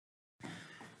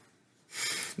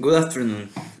Good afternoon.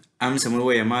 I'm Samuel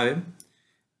Huayamabe,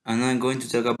 and I'm going to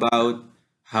talk about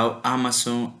how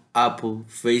Amazon, Apple,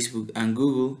 Facebook, and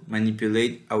Google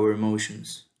manipulate our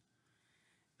emotions.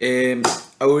 Um,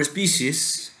 our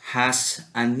species has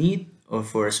a need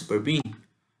for a super being.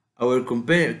 Our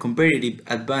competitive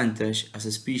advantage as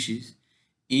a species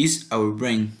is our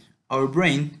brain. Our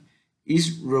brain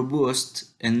is robust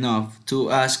enough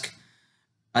to ask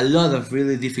a lot of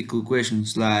really difficult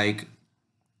questions like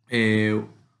uh,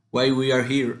 why we are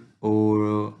here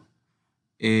or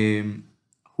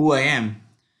who I am.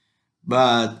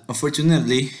 But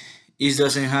unfortunately, it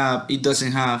doesn't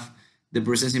have the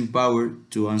processing power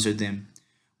to answer them,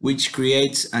 which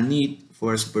creates a need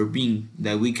for a super being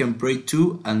that we can pray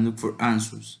to and look for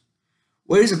answers.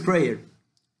 What is a prayer?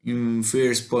 In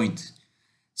first point,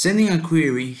 sending a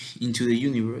query into the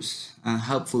universe, and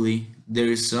hopefully there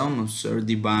is some sort of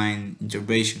divine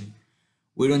intervention.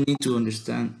 We don't need to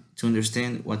understand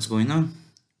what's going on.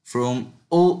 From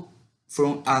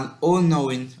an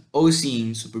all-knowing,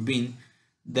 all-seeing super being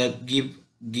that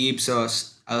gives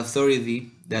us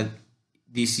authority that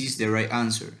this is the right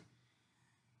answer.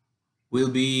 Will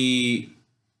be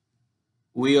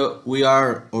we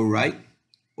are all right,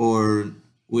 or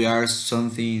we are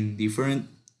something different.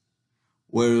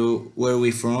 Where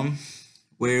we from?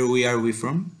 Where we are we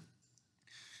from?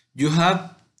 You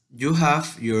have you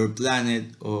have your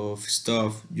planet of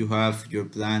stuff. You have your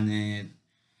planet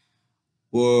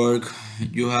work,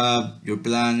 you have your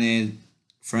planet,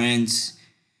 friends,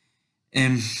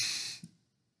 and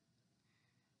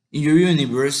in your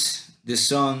universe, the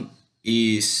sun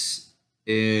is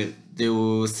the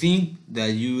thing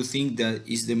that you think that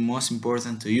is the most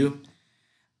important to you,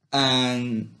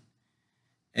 and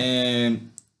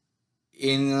um,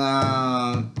 in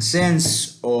a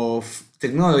sense of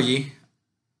technology,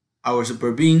 our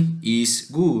super being is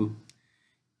Google.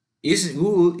 Is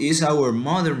Google is our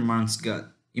modern man's god.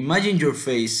 Imagine your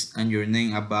face and your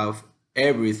name above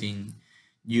everything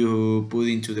you put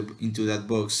into that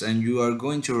box, and you are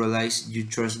going to realize you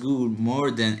trust Google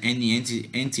more than any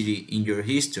entity in your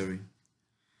history.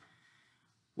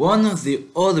 One of the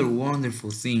other wonderful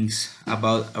things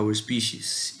about our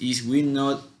species is we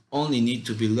not only need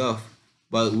to be loved,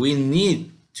 but we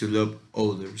need to love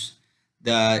others.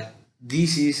 That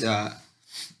this is a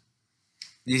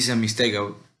mistake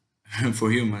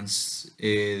for humans.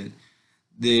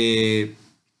 The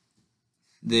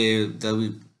that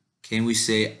we can we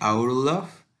say our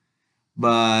love,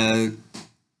 but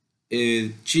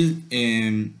the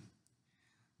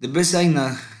best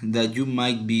signal that you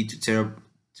might be to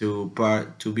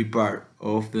be part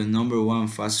of the number one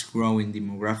fast growing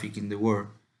demographic in the world,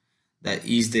 that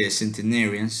is the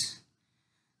centenarians.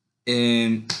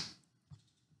 Um,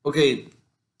 okay,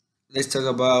 let's talk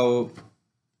about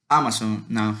Amazon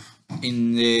now.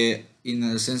 In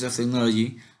the sense of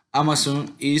technology,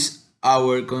 Amazon is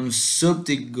our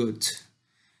consumptive good.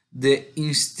 The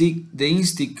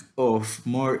instinct of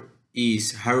more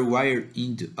is hardwired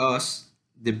into us.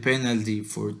 The penalty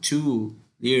for too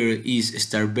little is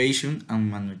starvation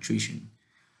and malnutrition.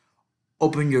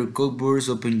 Open your cupboards,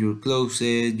 open your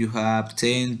closet, you have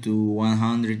 10 to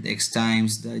 100 x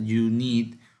times that you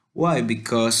need. Why?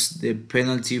 Because the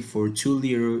penalty for too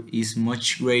little is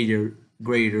much greater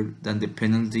than the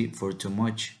penalty for too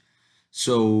much.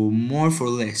 So more for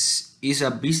less is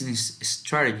a business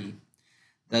strategy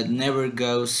that never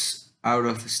goes out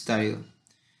of style.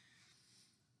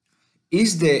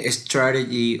 Is the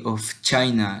strategy of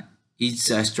China?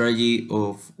 It's a strategy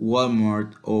of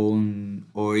Walmart own,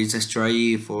 or it's a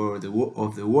strategy for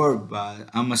of the world by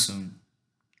Amazon.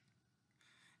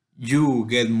 You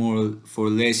get more for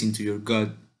less into your gut,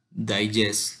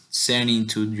 digest, send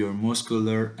into your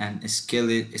muscular and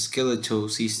skeletal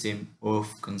system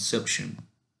of consumption.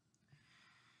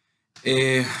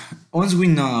 Uh, once we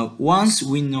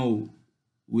know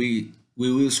we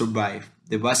will survive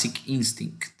the basic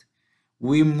instinct,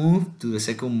 we move to the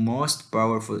second most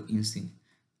powerful instinct,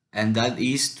 and that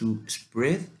is to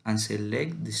spread and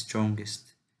select the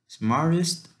strongest,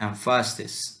 smartest, and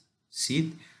fastest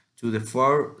seed to the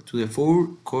four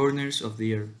corners of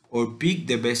the earth, or pick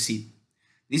the best seed.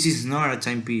 This is not a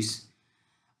timepiece.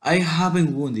 I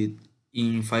haven't wounded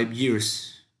in 5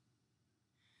 years.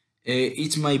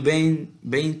 It's my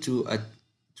bane to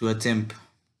attempt.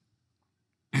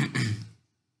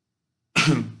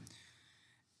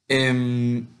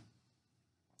 Um,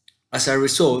 as a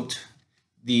result,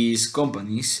 these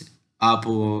companies,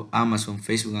 Apple, Amazon,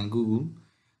 Facebook, and Google,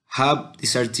 have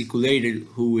disarticulated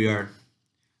who we are: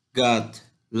 God,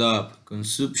 love,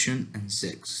 consumption, and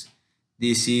sex.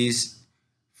 This is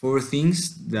four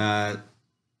things that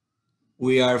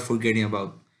we are forgetting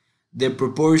about. The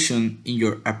proportion in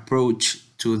your approach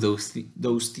to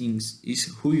those things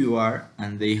is who you are,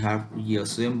 and they have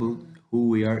reassembled who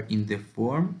we are in the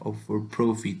form of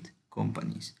for-profit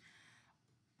companies.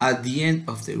 At the end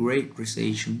of the Great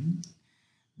Recession,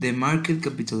 the market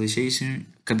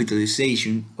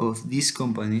capitalization of these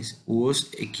companies was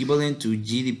equivalent to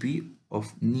GDP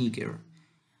of Niger.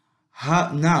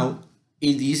 Now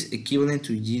it is equivalent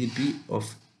to GDP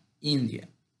of India.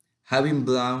 Having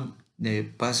blown the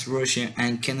past Russia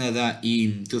and Canada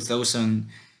in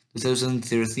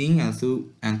 2013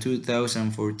 and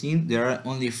 2014, there are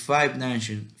only five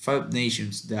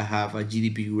nations that have a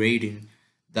GDP rating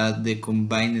that the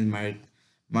combined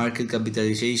market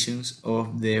capitalizations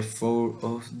of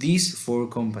these four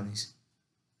companies.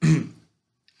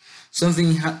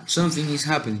 Something is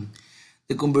happening.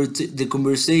 The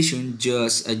conversation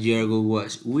just a year ago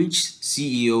was which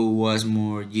CEO was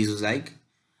more Jesus-like,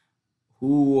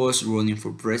 who was running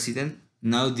for president.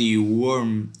 Now the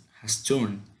worm has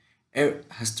turned.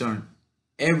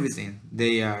 Everything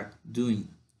they are doing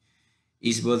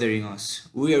is bothering us.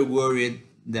 We are worried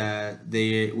they're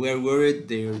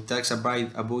tax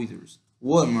avoiders.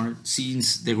 Walmart,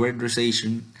 since the Great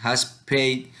Recession, has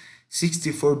paid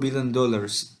 $64 billion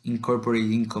in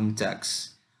corporate income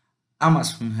tax.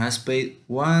 Amazon has paid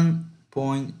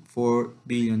 $1.4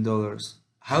 billion.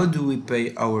 How do we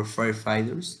pay our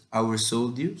firefighters, our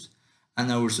soldiers,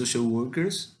 and our social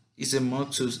workers? Is the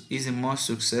most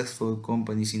successful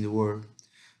companies in the world.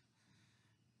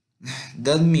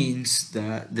 That means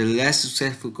that the less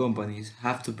successful companies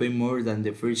have to pay more than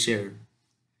the fair share.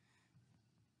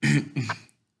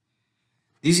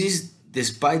 This is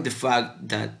despite the fact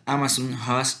that Amazon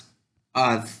has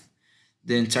added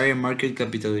the entire market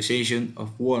capitalization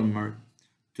of Walmart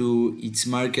to its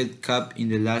market cap in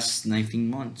the last 19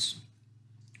 months.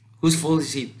 Whose fault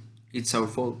is it? It's our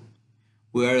fault.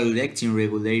 We are electing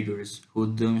regulators who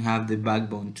don't have the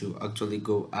backbone to actually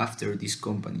go after these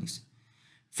companies.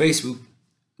 Facebook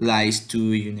lies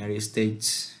to United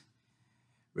States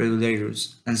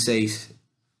regulators and says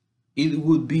it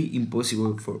would be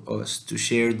impossible for us to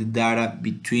share the data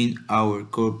between our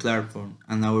core platform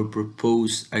and our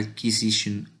proposed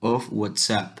acquisition of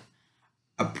WhatsApp.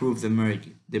 Approve the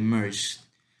merge.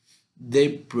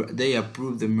 They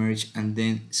approve the merge, and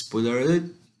then, spoiler alert,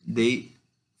 they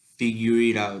figure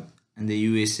it out, and the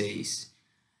US says,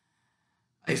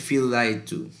 I feel lied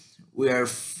to. We are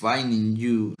fining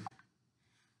you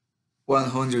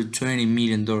 $120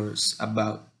 million,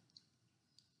 about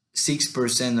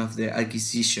 6% of the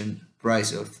acquisition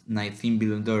price of $19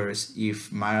 billion,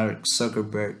 if Mark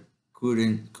Zuckerberg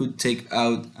could take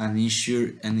out an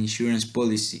insurance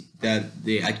policy that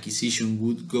the acquisition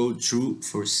would go through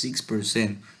for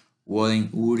 6%.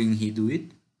 Wouldn't he do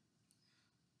it?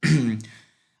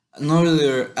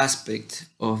 Another aspect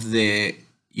of the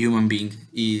human being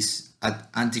is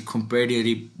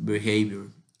anti-competitive behavior.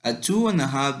 A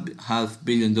 $2.5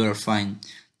 billion fine,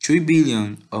 3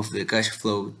 billion of the cash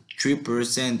flow,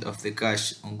 3% of the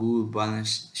cash on Google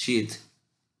balance sheet.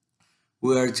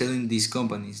 We are telling these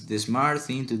companies the smart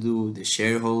thing to do, the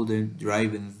shareholder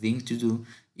driven thing to do,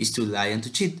 is to lie and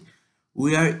to cheat.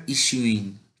 We are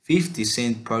issuing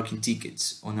 50-cent parking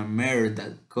tickets on a mirror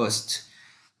that costs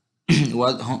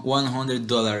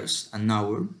 $100 an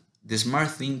hour. The smart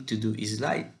thing to do is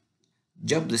lie.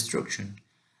 Job destruction.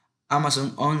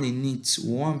 Amazon only needs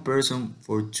one person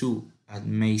for two at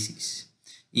Macy's.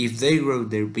 If they grow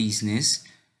their business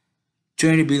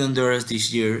 $20 billion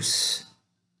this year,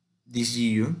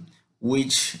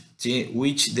 which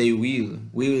they will,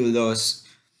 we will lose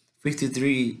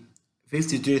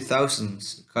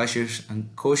 53,000 cashiers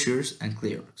and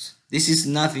clerks. This is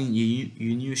nothing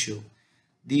unusual.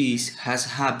 This has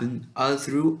happened all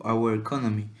through our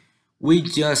economy. We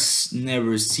just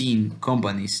never seen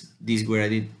companies this great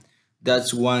at it.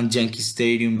 That's one Yankee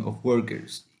stadium of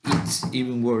workers. It's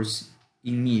even worse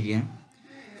in media.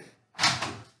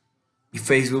 If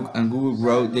Facebook and Google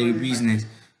grow their business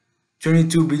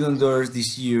 $22 billion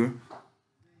this year,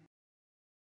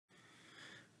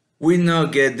 we now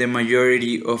get the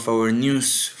majority of our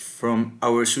news from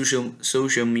our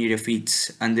social media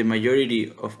feeds, and the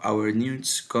majority of our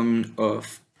news coming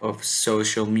off of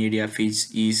social media feeds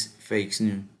is fake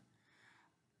news.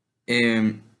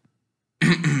 Um,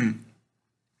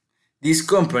 these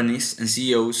companies and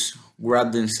CEOs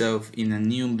wrap themselves in a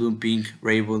new blue pink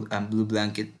rainbow and blue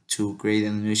blanket to create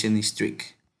an illusion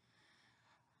streak.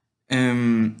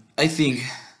 I think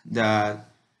that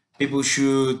people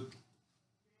should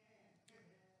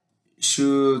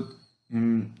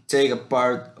take a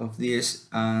part of this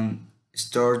and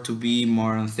start to be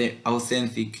more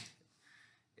authentic.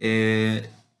 Uh,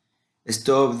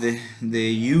 stop the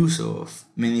use of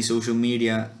many social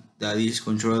media that is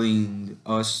controlling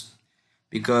us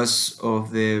because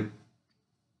of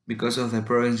the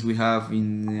problems we have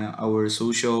in our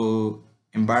social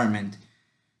environment,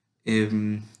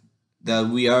 um, that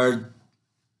we are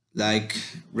like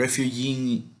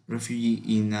refugee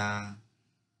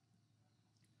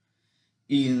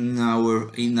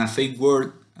in a fake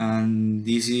world, and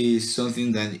this is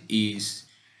something that is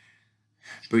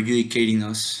perjudicating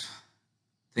us.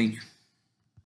 Thank you.